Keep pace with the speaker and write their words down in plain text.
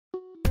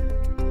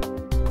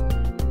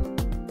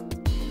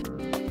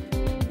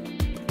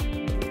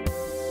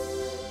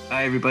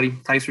Hi, everybody.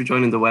 Thanks for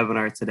joining the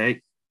webinar today.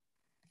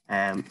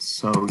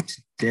 So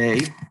today,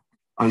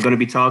 I'm going to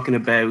be talking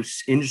about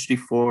Industry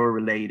 4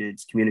 related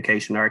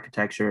communication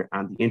architecture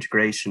and the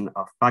integration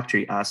of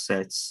factory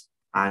assets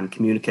and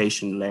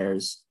communication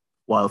layers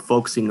while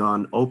focusing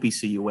on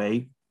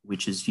OPC-UA,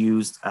 which is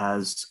used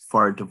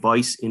for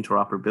device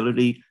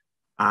interoperability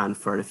and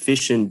for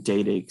efficient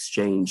data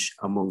exchange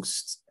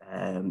amongst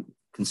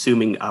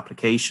consuming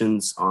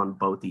applications on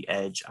both the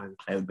edge and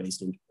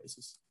cloud-based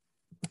interfaces.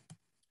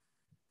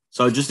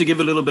 So just to give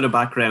a little bit of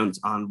background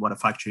on what a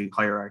factory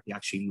hierarchy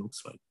actually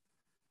looks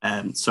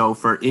like. So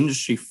for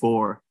Industry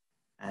 4,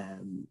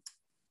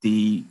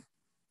 the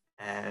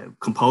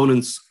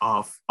components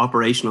of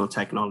operational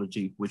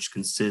technology, which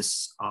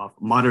consists of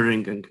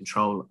monitoring and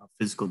control of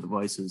physical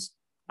devices,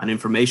 and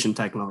information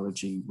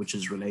technology, which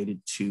is related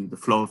to the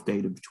flow of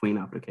data between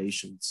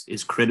applications,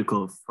 is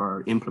critical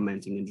for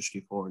implementing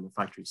Industry 4 in a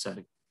factory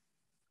setting.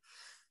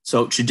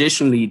 So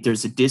traditionally,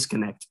 there's a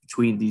disconnect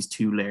between these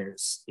two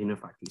layers in a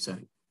factory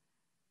setting.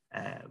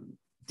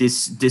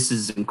 This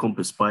is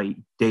encompassed by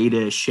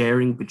data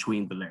sharing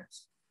between the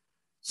layers.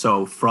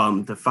 So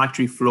from the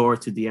factory floor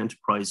to the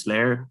enterprise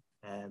layer,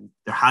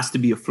 there has to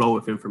be a flow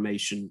of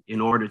information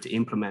in order to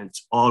implement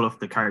all of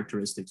the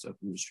characteristics of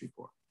Industry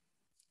 4.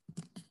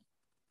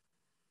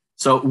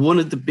 So one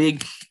of the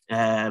big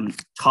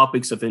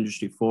topics of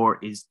Industry 4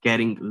 is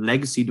getting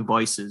legacy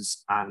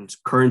devices and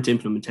current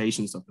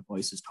implementations of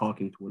devices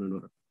talking to one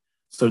another.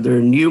 So there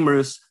are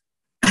numerous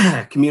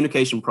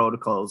communication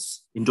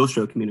protocols,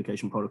 industrial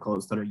communication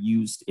protocols that are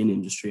used in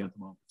industry at the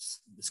moment.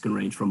 This can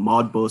range from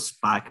Modbus,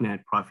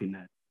 BACnet,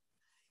 Profinet.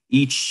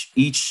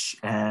 Each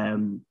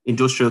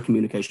industrial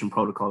communication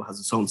protocol has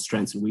its own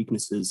strengths and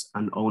weaknesses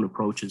and own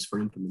approaches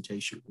for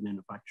implementation within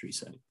a factory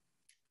setting.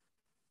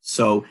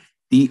 So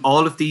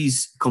all of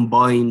these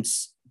combined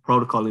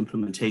protocol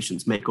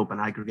implementations make up an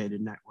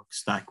aggregated network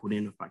stack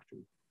within a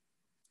factory.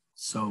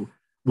 So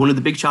one of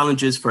the big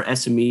challenges for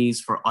SMEs,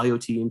 for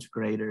IoT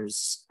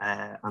integrators,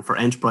 and for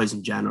enterprise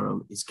in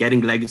general is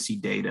getting legacy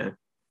data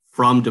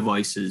from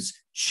devices,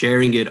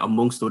 sharing it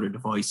amongst other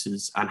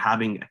devices, and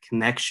having a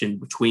connection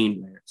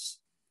between layers.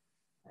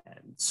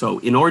 So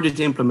in order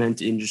to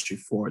implement Industry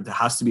 4, there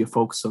has to be a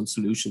focus on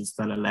solutions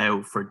that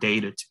allow for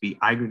data to be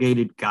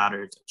aggregated,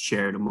 gathered, and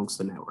shared amongst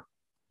the network.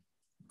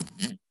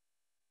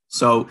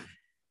 So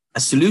a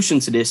solution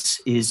to this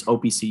is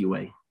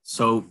OPC-UA.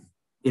 So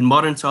in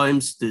modern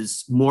times,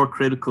 there's more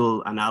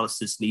critical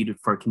analysis needed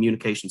for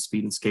communication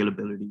speed and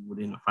scalability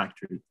within a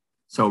factory.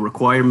 So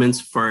requirements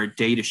for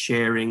data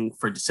sharing,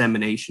 for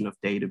dissemination of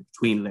data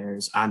between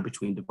layers and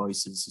between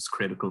devices is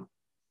critical.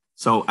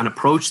 So an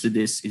approach to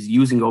this is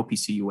using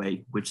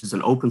OPC-UA, which is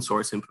an open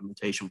source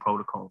implementation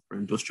protocol for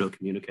industrial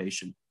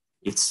communication.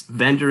 It's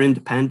vendor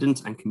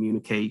independent and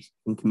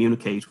can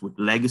communicate with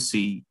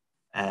legacy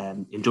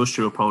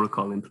industrial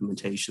protocol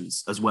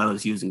implementations, as well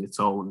as using its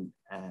own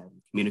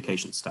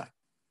communication stack.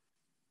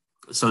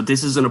 So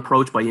this is an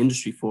approach by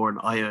Industry 4 and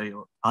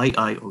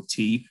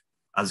IIoT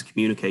as a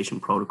communication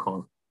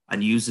protocol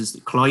and uses the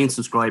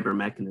client-subscriber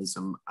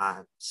mechanism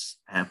and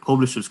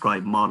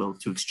publish-subscribe model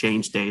to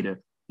exchange data,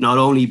 not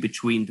only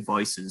between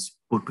devices,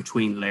 but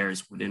between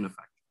layers within a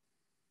factory.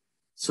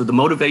 So the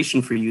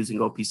motivation for using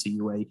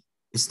OPC-UA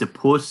is to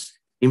put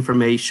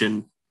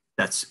information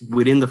that's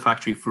within the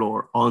factory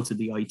floor onto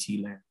the IT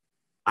layer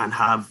and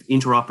have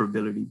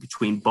interoperability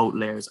between both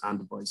layers and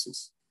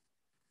devices.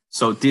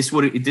 So this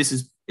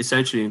is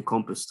essentially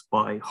encompassed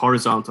by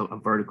horizontal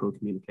and vertical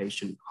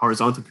communication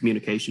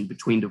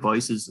between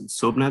devices and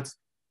subnets,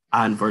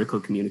 and vertical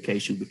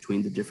communication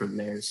between the different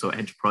layers, so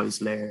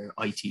enterprise layer,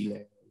 IT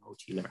layer, and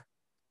OT layer.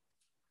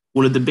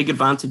 One of the big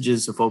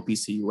advantages of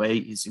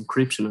OPC-UA is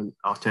encryption and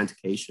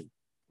authentication,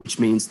 which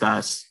means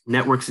that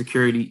network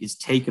security is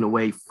taken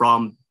away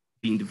from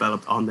being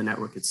developed on the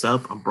network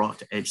itself and brought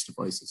to edge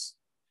devices.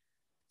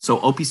 So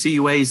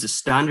OPC-UA is a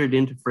standard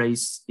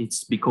interface.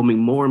 It's becoming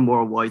more and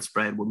more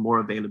widespread with more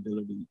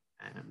availability.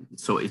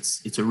 So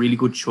it's a really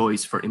good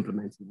choice for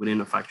implementing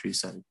within a factory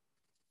setting.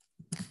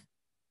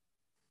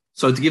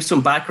 So to give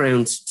some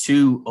background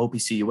to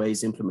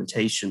OPC-UA's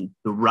implementation,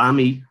 the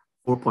RAMI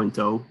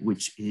 4.0,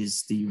 which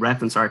is the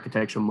reference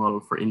architecture model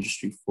for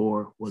Industry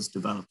 4, was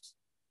developed.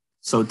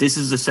 So this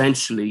is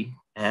essentially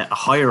a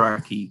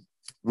hierarchy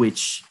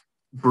which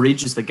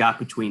bridges the gap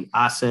between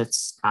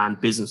assets and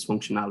business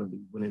functionality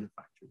within a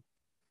factory.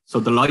 So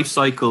the life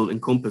cycle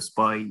encompassed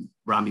by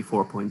RAMI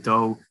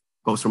 4.0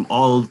 goes from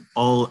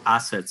all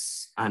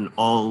assets and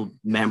all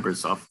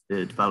members of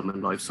the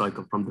development life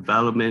cycle, from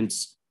development,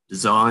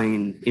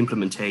 design,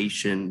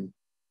 implementation,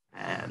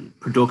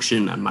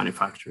 production, and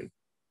manufacturing.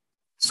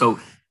 So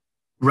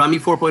RAMI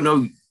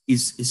 4.0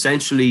 is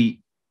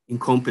essentially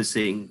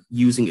encompassing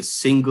using a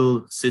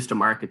single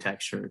system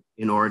architecture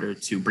in order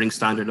to bring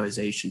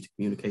standardization to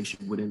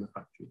communication within the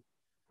factory.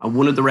 And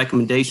one of the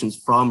recommendations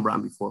from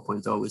RAMI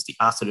 4.0 is the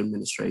asset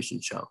administration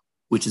shell,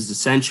 which is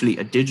essentially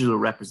a digital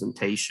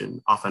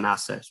representation of an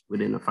asset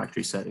within a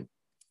factory setting.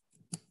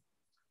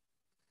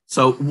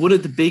 So one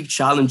of the big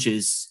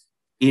challenges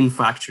in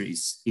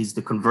factories is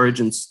the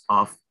convergence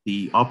of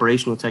the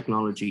operational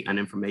technology and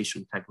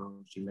information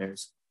technology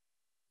layers.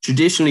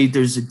 Traditionally,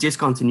 there's a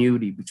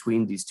discontinuity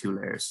between these two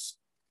layers.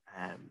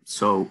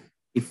 So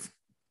if,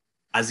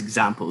 as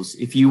examples,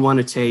 if you want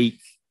to take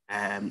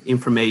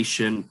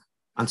information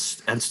and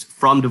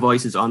from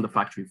devices on the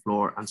factory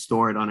floor and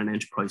store it on an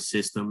enterprise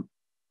system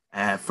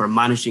for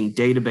managing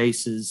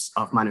databases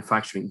of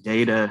manufacturing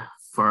data,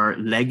 for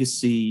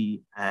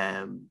legacy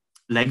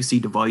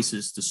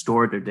devices to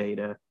store their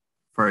data,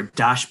 for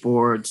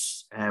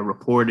dashboards,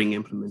 reporting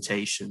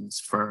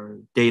implementations, for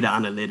data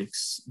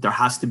analytics, there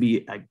has to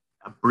be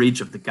a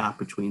bridge of the gap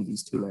between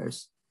these two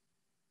layers.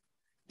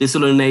 This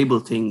will enable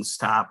things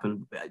to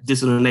happen.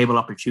 This will enable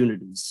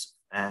opportunities.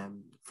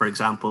 For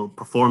example,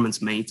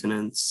 performance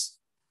maintenance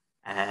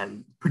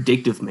and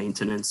predictive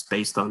maintenance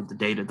based on the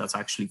data that's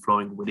actually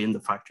flowing within the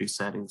factory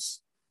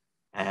settings,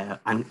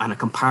 and a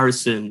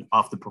comparison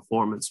of the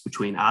performance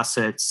between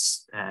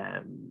assets,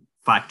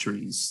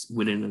 factories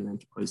within an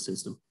enterprise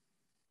system.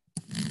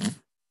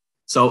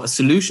 So a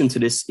solution to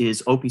this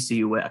is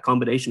OPC-UA, a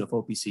combination of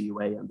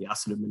OPC-UA and the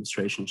asset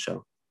administration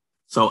shell.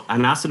 So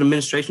an asset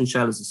administration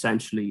shell is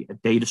essentially a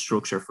data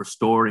structure for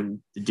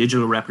storing the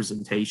digital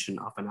representation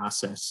of an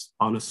asset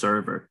on a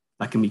server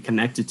that can be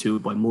connected to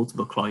by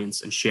multiple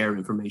clients and share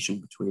information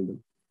between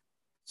them.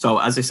 So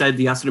as I said,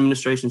 the asset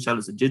administration shell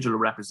is a digital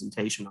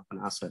representation of an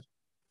asset.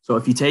 So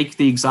if you take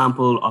the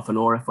example of an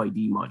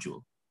RFID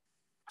module,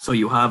 so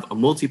you have a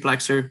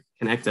multiplexer,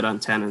 connected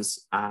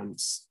antennas, and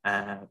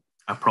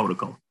a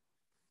protocol.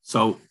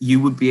 So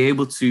you would be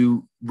able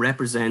to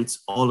represent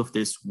all of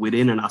this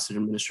within an asset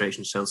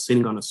administration shell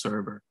sitting on a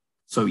server.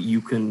 So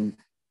you can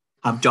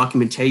have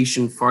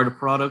documentation for the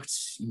product.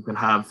 You can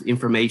have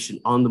information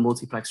on the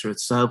multiplexer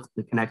itself,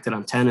 the connected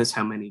antennas,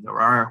 how many there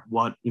are,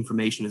 what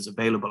information is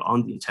available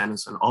on the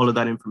antennas, and all of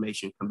that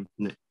information can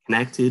be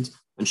connected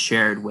and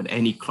shared with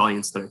any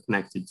clients that are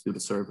connected to the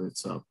server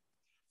itself.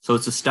 So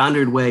it's a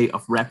standard way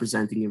of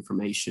representing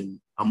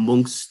information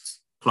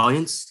amongst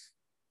clients.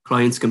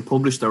 Clients can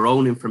publish their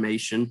own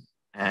information,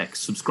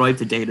 subscribe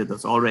to data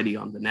that's already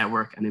on the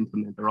network, and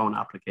implement their own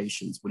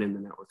applications within the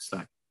network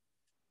stack.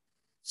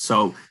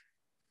 So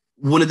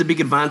one of the big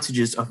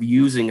advantages of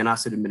using an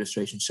asset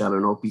administration shell or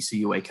an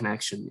OPC-UA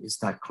connection is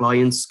that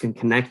clients can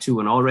connect to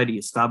an already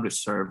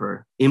established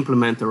server,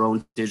 implement their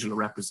own digital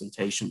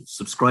representation,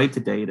 subscribe to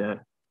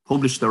data,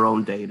 publish their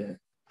own data,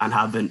 and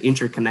have an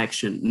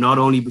interconnection not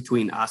only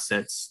between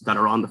assets that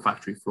are on the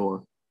factory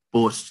floor,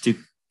 but to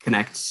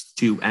connect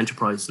to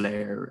enterprise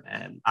layer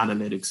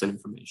analytics and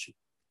information.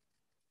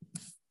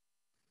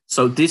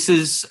 So this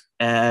is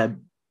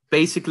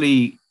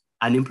basically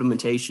an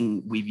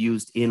implementation we've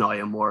used in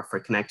IMR for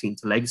connecting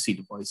to legacy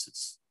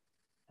devices.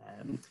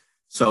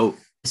 So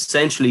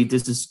essentially,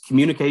 this is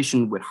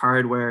communication with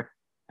hardware,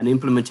 an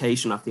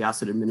implementation of the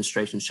asset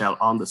administration shell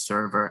on the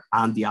server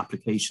and the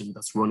application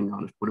that's running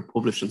on it with a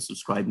publish and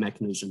subscribe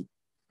mechanism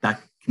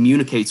that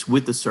communicates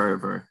with the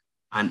server,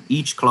 and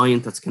each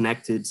client that's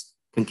connected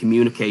can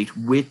communicate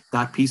with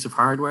that piece of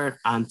hardware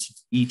and to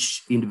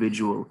each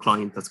individual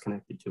client that's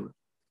connected to it.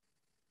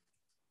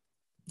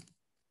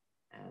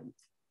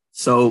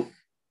 So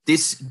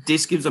this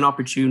gives an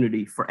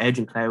opportunity for edge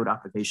and cloud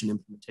application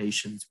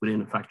implementations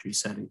within a factory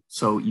setting.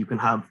 So you can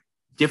have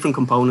different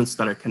components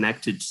that are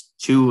connected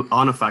to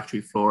on a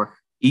factory floor.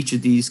 Each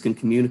of these can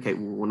communicate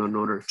with one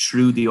another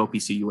through the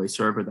OPC-UA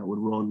server that would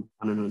run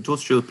on an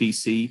industrial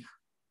PC,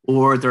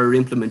 or there are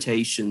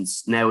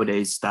implementations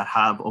nowadays that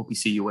have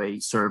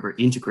OPC-UA server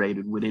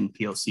integrated within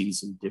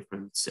PLCs and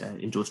different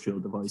industrial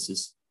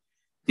devices.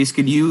 This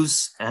could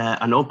use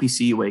an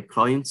OPC-UA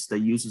client that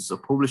uses a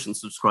publish and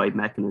subscribe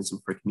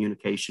mechanism for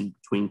communication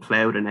between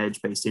cloud and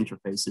edge-based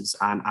interfaces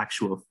and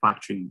actual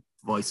factory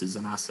devices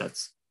and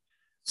assets.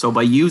 So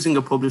by using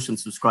a publish and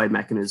subscribe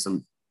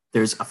mechanism,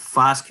 there's a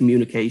fast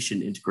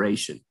communication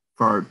integration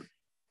for,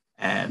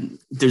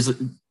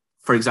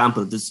 for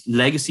example, there's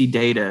legacy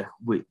data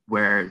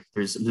where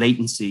there's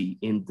latency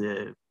in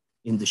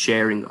the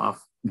sharing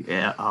of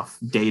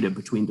data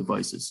between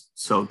devices.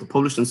 So the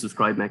publish and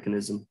subscribe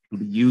mechanism can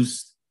be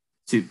used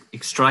to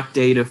extract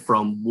data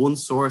from one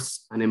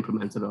source and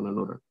implement it on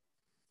another.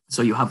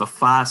 So you have a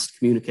fast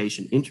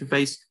communication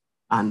interface,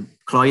 and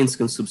clients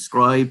can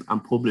subscribe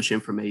and publish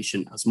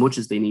information as much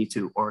as they need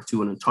to, or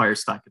to an entire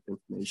stack of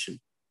information.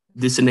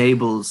 This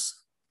enables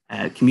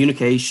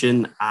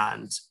communication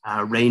and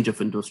a range of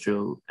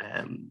industrial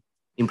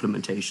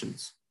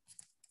implementations.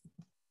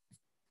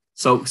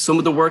 So some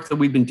of the work that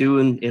we've been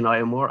doing in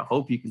IMR, I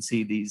hope you can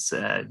see these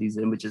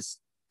images.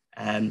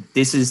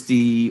 This is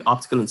the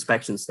optical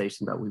inspection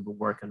station that we've been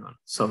working on.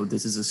 So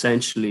this is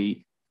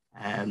essentially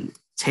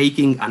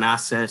taking an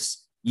asset,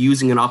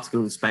 using an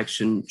optical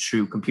inspection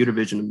through computer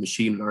vision and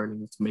machine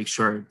learning to make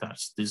sure that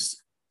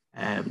there's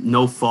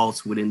no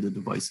faults within the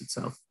device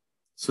itself.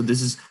 So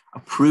this is a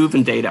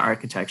proven data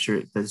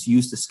architecture that's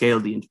used to scale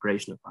the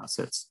integration of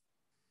assets.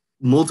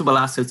 Multiple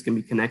assets can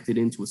be connected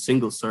into a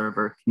single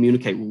server,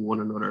 communicate with one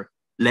another.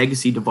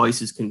 Legacy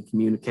devices can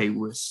communicate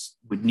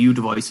with new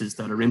devices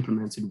that are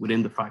implemented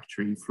within the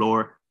factory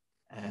floor.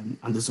 and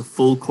there's a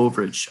full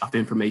coverage of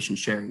information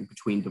sharing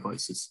between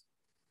devices.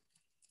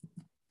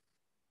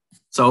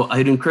 So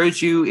I'd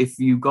encourage you, if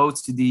you go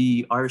to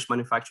the Irish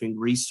Manufacturing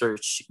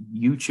Research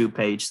YouTube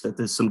page, that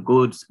there's some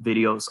good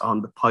videos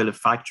on the pilot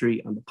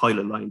factory and the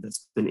pilot line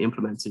that's been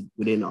implemented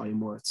within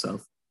IMR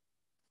itself.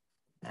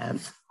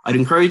 I'd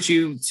encourage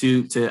you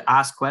to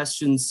ask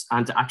questions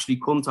and to actually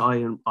come to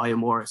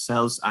IMR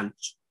ourselves and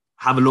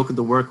have a look at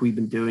the work we've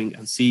been doing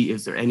and see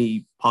is there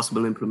any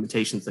possible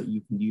implementations that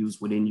you can use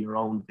within your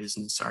own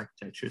business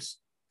architectures.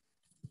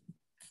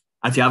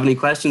 If you have any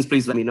questions,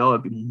 please let me know.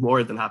 I'd be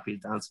more than happy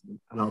to answer them,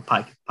 and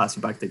I'll pass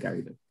you back to Gary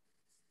then.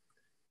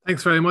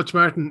 Thanks very much,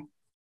 Martin.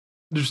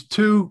 There's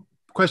two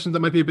questions that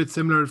might be a bit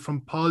similar.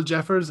 From Paul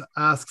Jeffers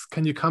asks,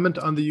 can you comment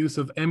on the use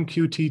of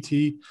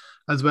MQTT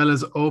as well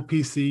as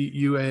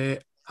OPC-UA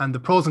and the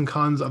pros and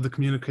cons of the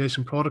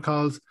communication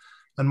protocols?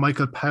 And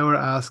Michael Power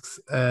asks,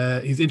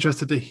 he's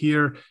interested to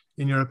hear,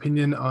 in your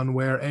opinion, on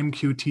where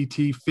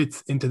MQTT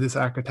fits into this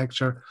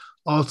architecture.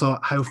 Also,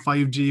 how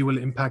 5G will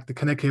impact the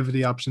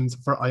connectivity options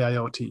for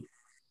IIoT.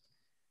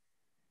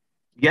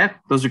 Yeah,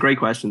 those are great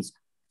questions.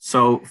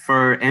 So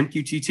for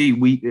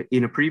MQTT,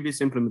 in a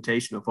previous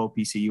implementation of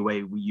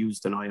OPC-UA, we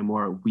used an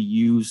IMR. We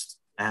used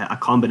a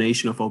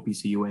combination of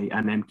OPC-UA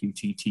and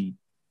MQTT,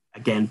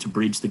 again, to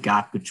bridge the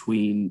gap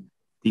between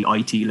the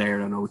IT layer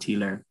and OT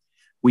layer.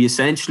 We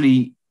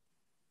essentially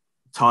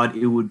thought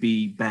it would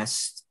be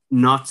best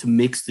not to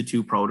mix the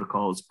two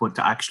protocols, but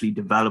to actually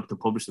develop the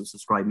publish and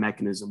subscribe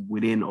mechanism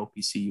within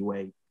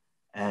OPC-UA,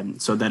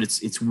 so that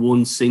it's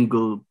one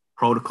single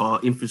protocol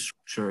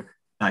infrastructure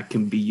that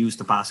can be used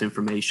to pass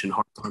information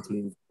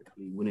horizontally and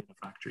vertically within a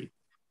factory.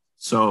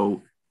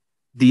 So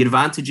the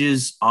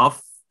advantages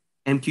of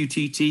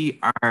MQTT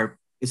are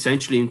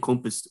essentially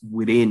encompassed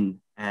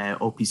within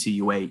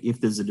OPC-UA if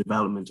there's a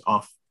development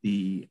of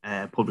the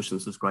publish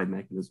and subscribe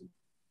mechanism.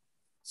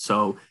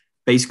 So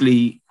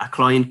basically, a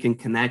client can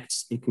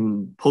connect, it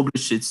can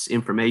publish its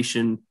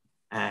information,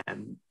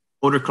 and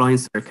other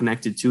clients that are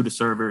connected to the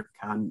server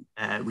can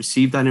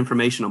receive that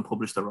information and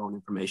publish their own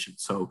information.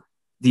 So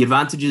the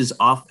advantages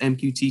of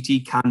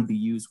MQTT can be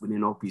used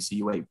within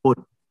OPC-UA, but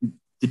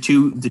the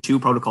two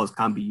protocols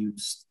can be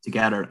used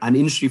together. And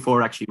Industry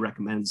 4 actually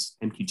recommends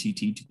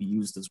MQTT to be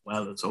used as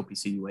well as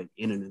OPC-UA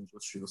in an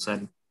industrial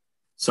setting.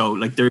 So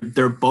like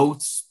they're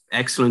both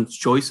excellent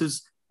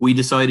choices. We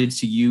decided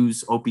to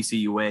use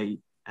OPC-UA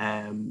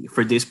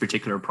for this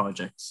particular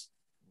project.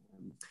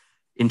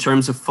 In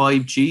terms of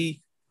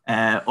 5G,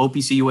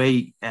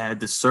 OPC-UA,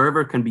 the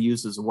server can be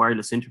used as a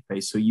wireless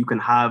interface. So you can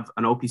have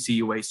an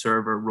OPC-UA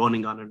server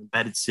running on an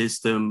embedded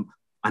system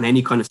and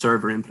any kind of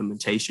server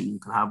implementation. You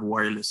can have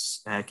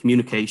wireless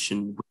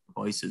communication with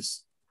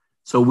devices.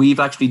 So we've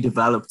actually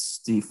developed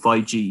the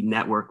 5G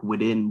network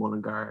within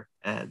Mullingar,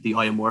 the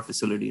IMR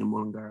facility in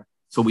Mullingar.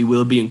 So we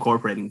will be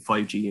incorporating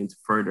 5G into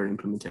further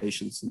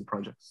implementations in the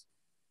projects.